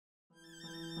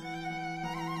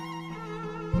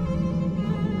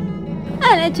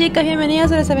Hola chicas,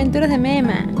 bienvenidos a las aventuras de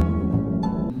MeMas.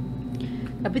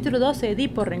 Capítulo 12,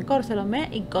 Edipo, Rencor, Salomé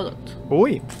y Godot.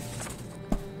 Uy.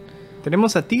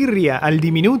 Tenemos a Tirria, al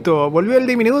diminuto. Volvió el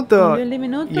diminuto. Volvió el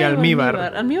diminuto y almíbar.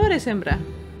 Almíbar es hembra.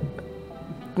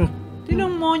 Tiene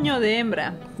un moño de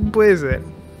hembra. Puede ser.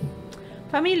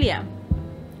 Familia.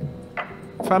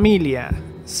 Familia.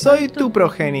 Soy tu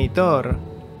progenitor.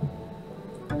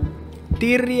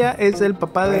 Tirria es el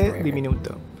papá de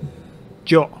diminuto.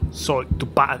 Yo soy tu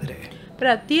padre.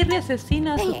 Pero Tirria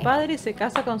asesina a su padre y se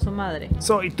casa con su madre.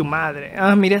 Soy tu madre.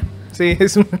 Ah, mira. Sí,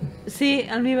 es un... Sí,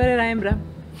 almíbar era hembra.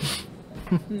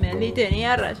 Meli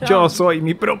tenía razón. Yo soy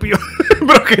mi propio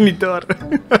progenitor.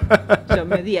 Yo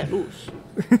me di a luz.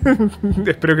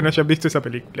 Espero que no hayan visto esa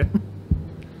película.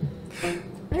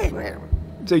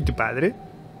 Soy tu padre.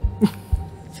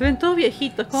 Se ven todos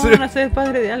viejitos. ¿Cómo Sí. van a ser el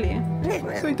padre de alguien?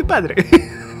 Soy tu padre.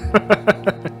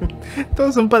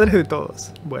 Todos son padres de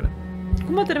todos. Bueno.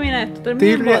 ¿Cómo termina esto?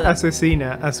 Termina en Tirria boda.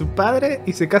 asesina a su padre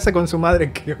y se casa con su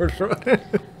madre. ¡Qué horror!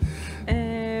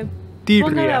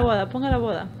 Tirria. Ponga la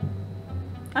boda.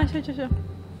 Ah, yo.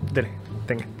 Dale,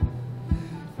 tenga.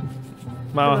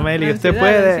 Vamos, Perdón, Meli, usted ansiedad,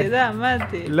 puede. ansiedad,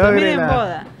 Mati. Lógrela. Termina en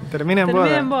boda. Termina en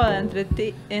Termina en boda. boda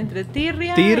entre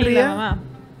Tirria y Tirria. la mamá.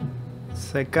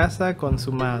 Se casa con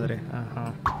su madre.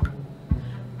 Ajá.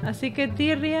 Así que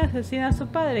Tirria asesina a su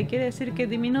padre. Quiere decir que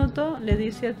Diminuto le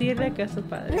dice a Tirria que es su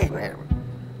padre.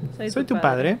 Soy tu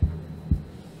padre.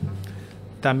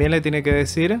 También le tiene que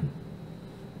decir.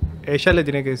 Ella le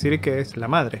tiene que decir que es la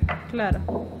madre. Claro.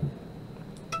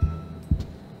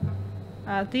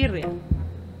 A Tirria.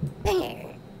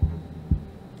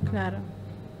 Claro.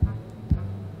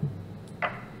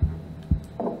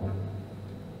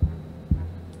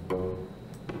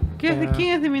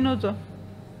 ¿Quién es Diminuto?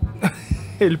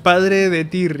 El padre de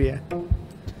Tirria.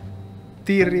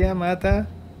 Tirria mata.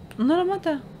 No lo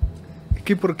mata. Es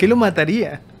que ¿por qué lo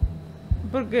mataría?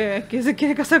 Porque ¿quién se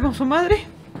quiere casar con su madre?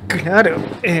 Claro.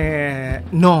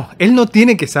 No, él no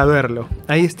tiene que saberlo.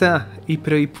 Ahí está. ¿Y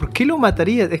por qué lo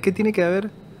mataría? Es que tiene que haber. Él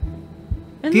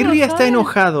no Tirria lo está sabe.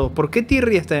 enojado. ¿Por qué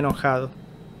Tirria está enojado?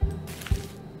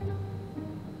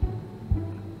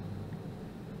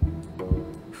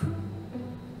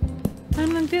 Ay,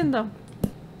 no entiendo.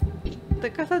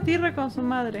 Te casa Tirria con su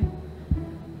madre.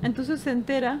 Entonces se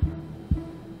entera.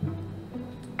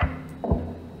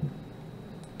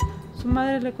 Su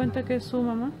madre le cuenta que es su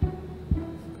mamá.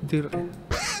 Tirria.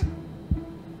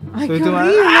 ¡Ay, Soy qué tu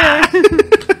madre.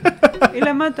 horrible! Y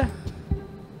la mata.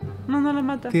 No la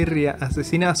mata. Tirria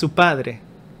asesina a su padre.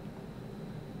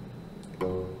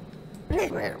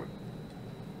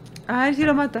 A él sí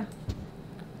lo mata.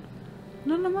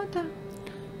 No lo mata.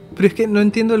 Pero es que no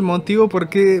entiendo el motivo por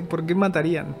qué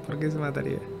matarían. ¿Por qué se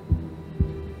mataría?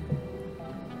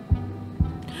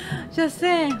 Ya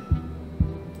sé.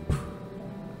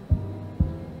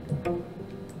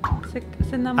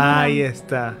 Se enamoran. Ahí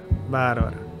está.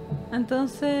 Bárbaro.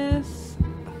 Entonces...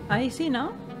 Ahí sí,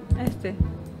 ¿no?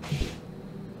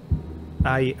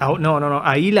 Ahí. No.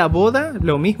 Ahí la boda,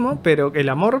 lo mismo, pero el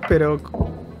amor, pero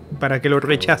para que lo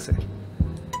rechace.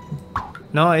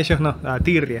 No, ellos no. A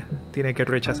Tirria tiene que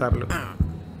rechazarlo.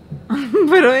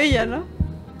 Pero ella, ¿no?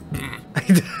 Ahí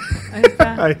está. Ahí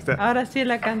está. Ahí está. Ahora sí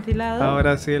el acantilado.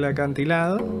 Ahora sí el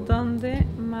acantilado. Donde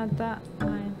mata a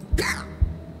él.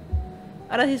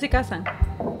 Ahora sí se casan.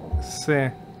 Sí.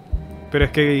 Pero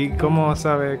es que ¿y cómo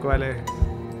sabe cuál es?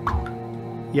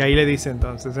 Y ahí le dice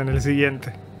entonces, en el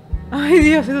siguiente. Ay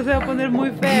Dios, eso se va a poner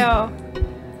muy feo.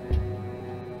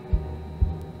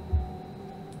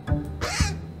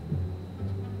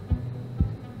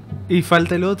 Y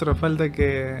falta el otro, falta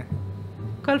que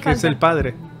 ¿Cuál es falta? el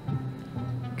padre.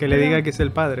 Que le Pero- diga que es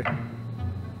el padre.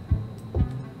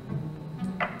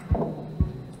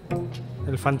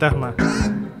 El fantasma.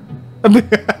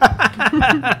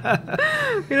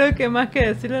 Creo que más que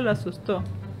decirle lo asustó.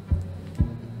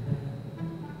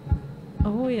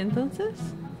 Uy, entonces...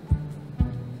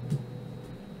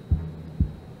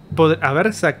 A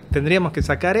ver, tendríamos que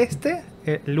sacar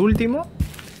el último.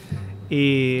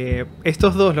 Y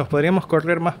estos dos los podríamos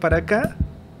correr más para acá.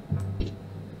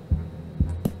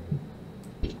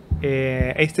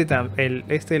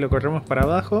 Este lo corremos para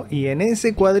abajo. Y en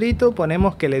ese cuadrito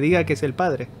ponemos que le diga que es el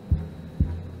padre.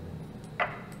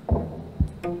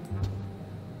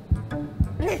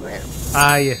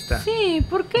 Ahí está. Sí,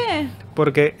 ¿por qué?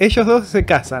 Porque ellos dos se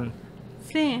casan.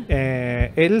 Sí,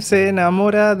 Él se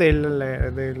enamora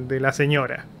de la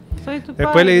señora. soy tu Después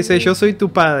padre. le dice, yo soy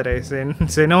tu padre.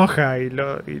 Se enoja y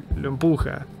lo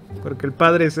empuja. Porque el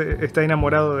padre está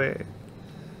enamorado de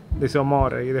su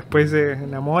amor. Y después se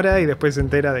enamora y después se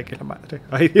entera de que es la madre.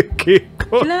 Ay, Dios, qué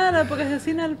mejor. Claro, porque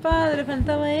asesina al padre,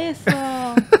 faltaba eso.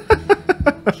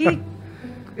 ¿Qué?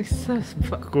 Eso es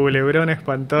Culebrón La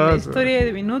espantoso. historia de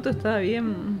Diminuto estaba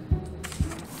bien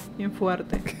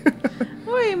fuerte.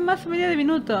 Uy, más familia de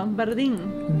Diminuto, Verdín.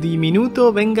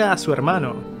 Diminuto venga a su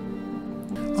hermano.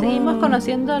 Seguimos Oh.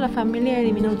 conociendo a la familia de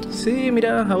Diminuto. Sí,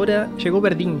 mira, ahora llegó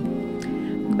Verdín.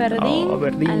 Verdín, Oh,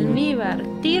 Verdín. Almíbar,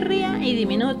 Tirria y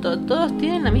Diminuto. Todos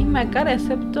tienen la misma cara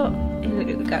excepto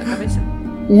el cabeza.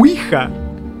 ¡Ouija!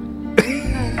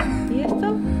 ¿Y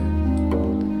esto?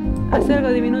 Hace algo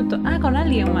Diminuto. Ah, con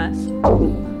alguien más.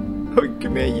 ¡Ay, qué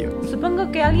bello!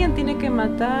 Supongo que alguien tiene que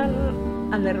matar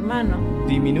al hermano.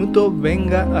 Diminuto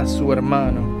venga a su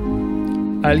hermano.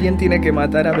 Alguien tiene que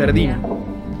matar a Verdín. Ya.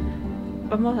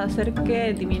 Vamos a hacer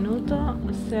que Diminuto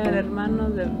sea el hermano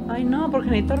de... Ay, no, por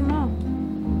genitor no.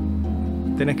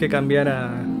 Tenés que cambiar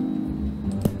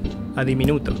a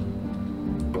Diminuto.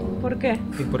 ¿Por qué?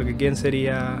 ¿Y porque quién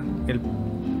sería ¿El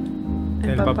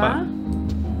papá?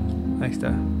 Ahí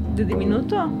está. ¿De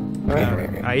Diminuto? Claro.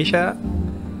 Ahí ya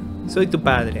soy tu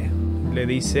padre. Le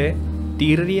dice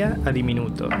Tirria a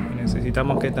Diminuto. Y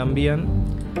necesitamos que también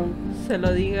Se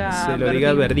lo diga se lo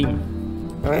diga a Verdín.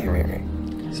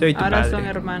 Soy tu Ahora padre. son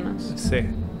hermanos. Sí.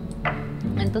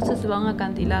 Entonces se va a un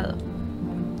acantilado.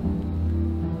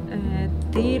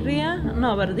 Tirria...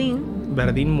 No, Verdín.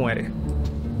 Verdín muere.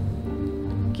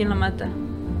 ¿Quién lo mata?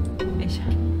 Ella.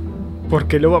 ¿Por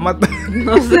qué lo va a matar?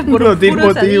 No sé, por No tiene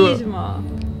puro motivo. sadismo.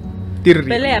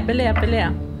 Tirria.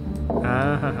 Pelea.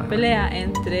 Ajá. Pelea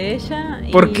entre ella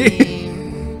y... ¿Por qué?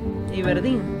 Y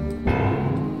Verdín.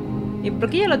 ¿Y por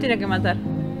qué ella lo tiene que matar?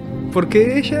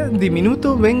 Porque ella,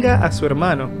 Diminuto, venga a su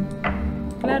hermano.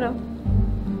 Claro.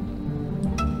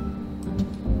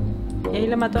 Y ahí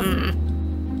lo mató.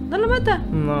 ¿No lo mata?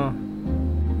 No.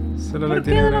 Solo ¿Por lo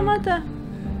qué tiene no lo blanco. mata?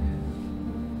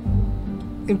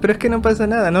 Pero es que no pasa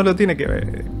nada, no lo tiene que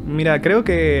ver. Mira, creo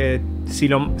que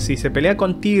si se pelea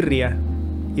con Tirria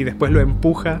y después lo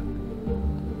empuja.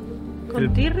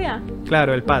 ¿Con Tirria?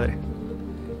 Claro, el padre.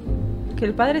 ¿Que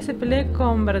el padre se pelee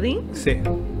con Verdín? Sí.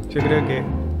 Yo creo que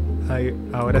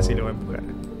ahora sí lo va a empujar.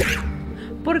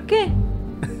 ¿Por qué?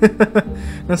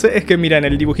 No sé, es que mira, en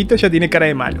el dibujito ya tiene cara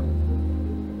de malo.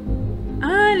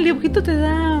 Ah, el dibujito te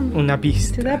da Una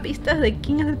pista. pistas de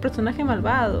quién es el personaje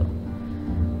malvado.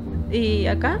 ¿Y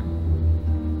acá?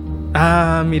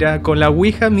 Ah, mira, con la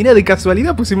Ouija, mira, de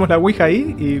casualidad pusimos la Ouija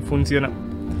ahí y funcionó.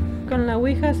 Con la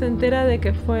Ouija se entera de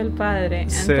que fue el padre.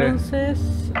 Sí. Entonces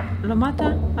lo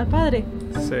mata al padre.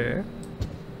 Sí.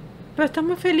 Pero está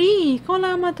muy feliz. ¿Cómo la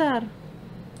va a matar?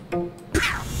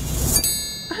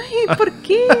 Ay, ¿por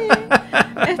qué?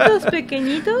 Estos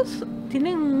pequeñitos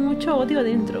tienen mucho odio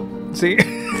adentro. Sí.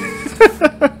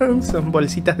 Son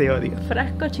bolsitas de odio.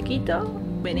 Frasco chiquito,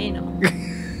 veneno.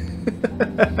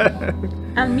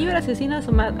 Almíbar asesina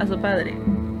a su padre.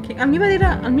 ¿Qué? Almíbar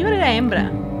era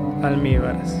hembra.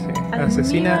 Almíbar, sí. Almíbar.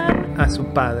 Asesina a su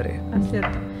padre. Ah,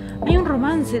 cierto. Hay un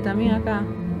romance también acá.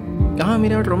 Ah,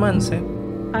 mira el romance.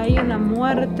 Hay una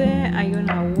muerte, hay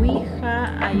una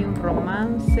ouija, hay un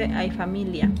romance, hay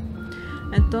familia.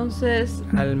 Entonces,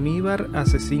 Almíbar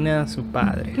asesina a su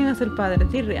padre. ¿quién es el padre?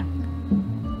 Tirria.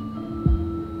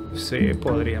 Sí,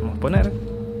 podríamos poner.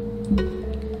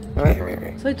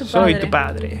 Soy tu padre. Soy tu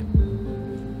padre.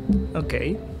 Ok.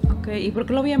 Ok, ¿y por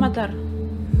qué lo voy a matar?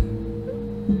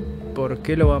 ¿Por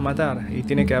qué lo va a matar? ¿Y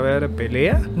tiene que haber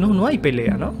pelea? No, no hay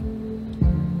pelea, ¿no?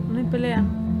 No hay pelea.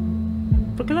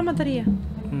 ¿Por qué lo mataría?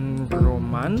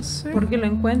 ¿Romance? Porque lo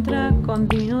encuentra con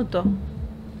Diminuto.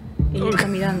 Y ella está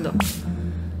mirando.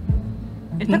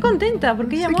 Está contenta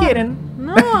porque ella Se amor. quieren.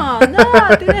 No,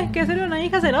 tienes que ser una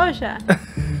hija celolla.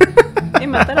 Y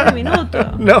matar a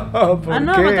Diminuto. No, ¿por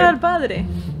No, qué? matar al padre.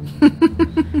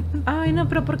 Ay, no,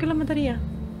 pero ¿por qué lo mataría?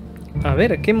 A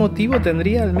ver, ¿qué motivo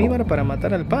tendría Almíbar para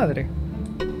matar al padre?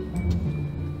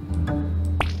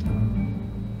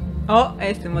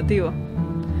 Este motivo.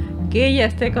 Que ella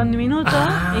esté con Diminuto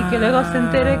y que luego se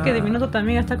entere que Diminuto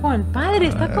también está con el padre.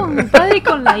 Está con el padre y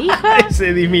con la hija.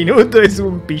 Ese Diminuto es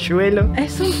un pilluelo.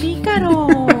 Es un pícaro.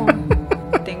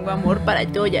 Tengo amor para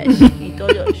todas y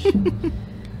todos.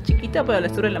 Chiquita, pero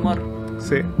les dura el amor.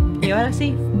 Sí. Y ahora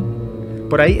sí,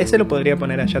 Por ahí, ese lo podría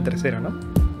poner allá tercero, ¿no?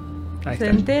 Ahí se está.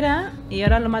 entera y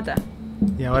ahora lo mata.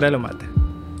 Y ahora lo mata.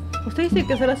 ¿Usted dice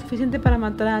que será suficiente para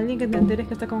matar a alguien que te enteres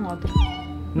que está con otro?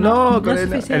 No, con es el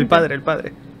suficiente. padre.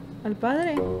 ¿Al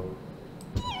padre? No,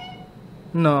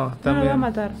 No lo también. va a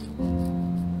matar.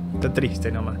 Está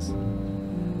triste nomás.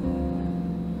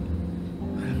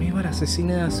 Almíbar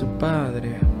asesina a su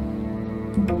padre.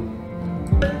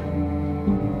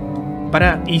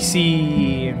 Pará, ¿y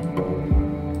si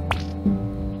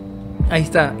Ahí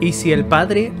está. ¿Y si el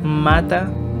padre mata?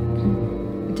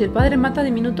 Si el padre mata a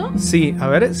diminuto. Sí, a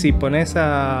ver, si pones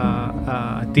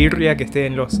a Tirria que esté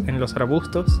en los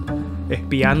arbustos,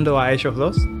 espiando a ellos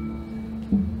dos.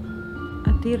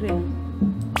 A Tirria.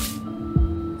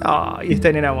 Y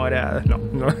están enamoradas. No.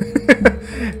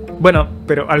 Bueno,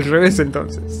 pero al revés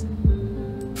entonces.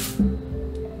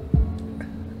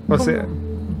 O sea,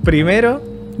 primero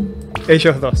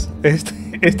ellos dos.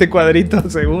 Este cuadrito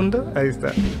segundo, ahí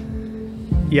está.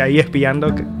 Y ahí espiando.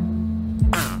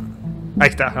 Ahí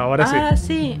está, ahora sí. Ahora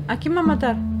sí. ¿A quién va a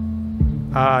matar?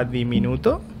 ¿A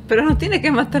diminuto? Pero no tiene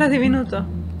que matar a diminuto.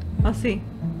 Así.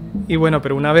 Y bueno,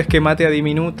 pero una vez que mate a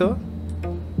diminuto...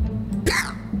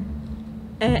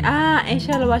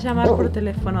 ella lo va a llamar por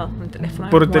teléfono.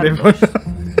 Por teléfono.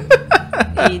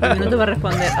 Y diminuto va a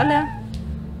responder: hola.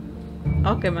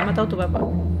 Ok, me ha matado tu papá.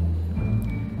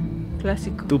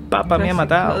 Clásico. Tu papá me ha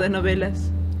matado. De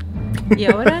novelas. Y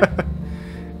ahora...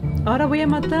 Ahora voy a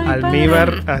matar a mi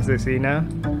Almíbar padre. asesina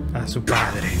a su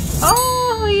padre.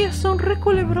 ¡Ay! Son re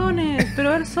culebrones.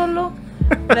 Pero él solo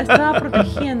la estaba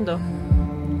protegiendo.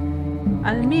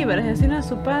 Almíbar asesina a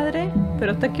su padre,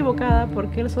 pero está equivocada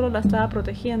porque él solo la estaba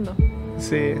protegiendo.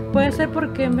 Sí. Puede ser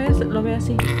porque en vez lo ve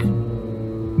así.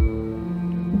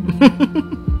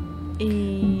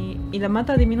 y la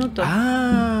mata a diminuto.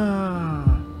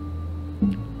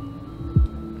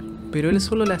 Pero él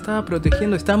solo la estaba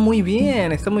protegiendo. Está muy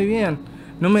bien, está muy bien.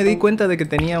 No me di cuenta de que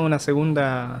tenía una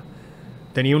segunda...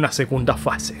 Tenía una segunda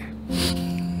fase.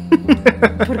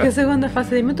 ¿Por qué segunda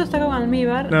fase? Diminuto está con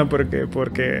Almíbar. No,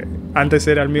 porque antes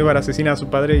era Almíbar asesina a su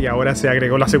padre y ahora se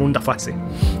agregó la segunda fase.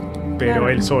 Pero Claro.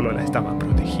 él solo la estaba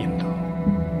protegiendo.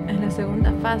 En la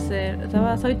segunda fase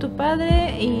estaba soy tu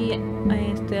padre y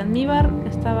Almíbar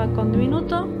estaba con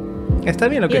diminuto. Está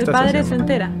bien lo que Y el estás padre haciendo.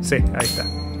 se entera. Sí, ahí está.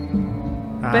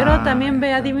 Pero también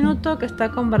ve a diminuto que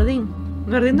está con Bardín.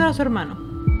 Bardín no era su hermano.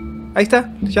 Ahí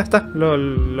está, ya está, lo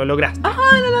lograste.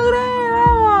 ¡Ay, lo logré!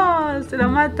 ¡Vamos! Se lo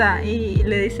mata y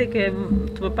le dice que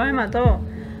tu papá me mató.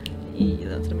 Y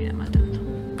lo termina matando.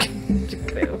 Yo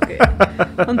creo que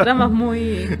son tramas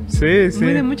muy Sí.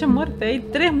 de mucha muerte. Hay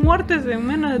 3 muertes en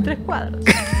menos de 3 cuadros.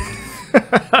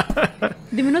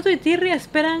 Diminuto y Tirria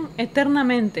esperan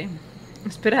eternamente.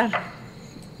 Esperar.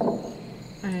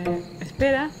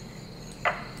 Espera.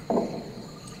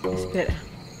 Espera.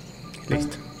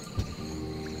 Listo.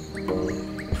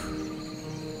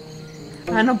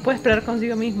 No puede esperar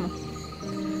consigo mismo.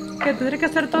 Que tendré que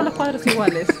hacer todos los cuadros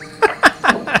iguales.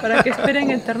 Para que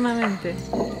esperen eternamente.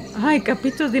 Ay,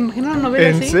 capítulos, ¿te imaginas una novela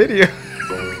 ¿En así? serio?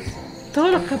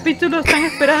 Todos los capítulos están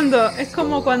esperando. Es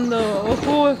como cuando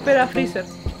Goku espera a Freezer.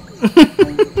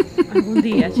 Algún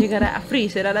día llegará a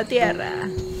Freezer a la Tierra.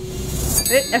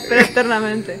 Espera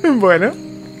eternamente. Bueno.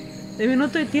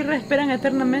 Diminuto y Tirria esperan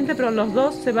eternamente, pero los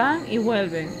dos se van y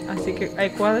vuelven. Así que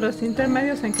hay cuadros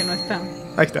intermedios en que no están.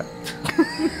 Ahí está.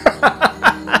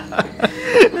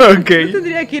 Ok.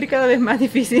 Tendría que ir cada vez más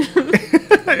difícil.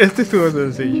 Este estuvo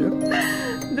sencillo.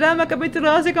 Drama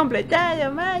capítulo 12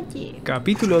 completado, machi.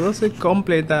 Capítulo 12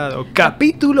 completado.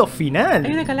 Capítulo Hay final.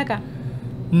 una calaca.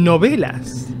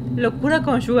 Novelas. Locura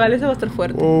conyugal, eso va a estar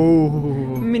fuerte.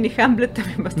 Mini Hamlet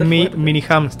también va a estar fuerte. Mini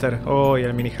hamster. Oh, y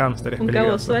el mini hamster es Un cabo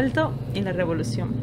peligroso. suelto y la revolución.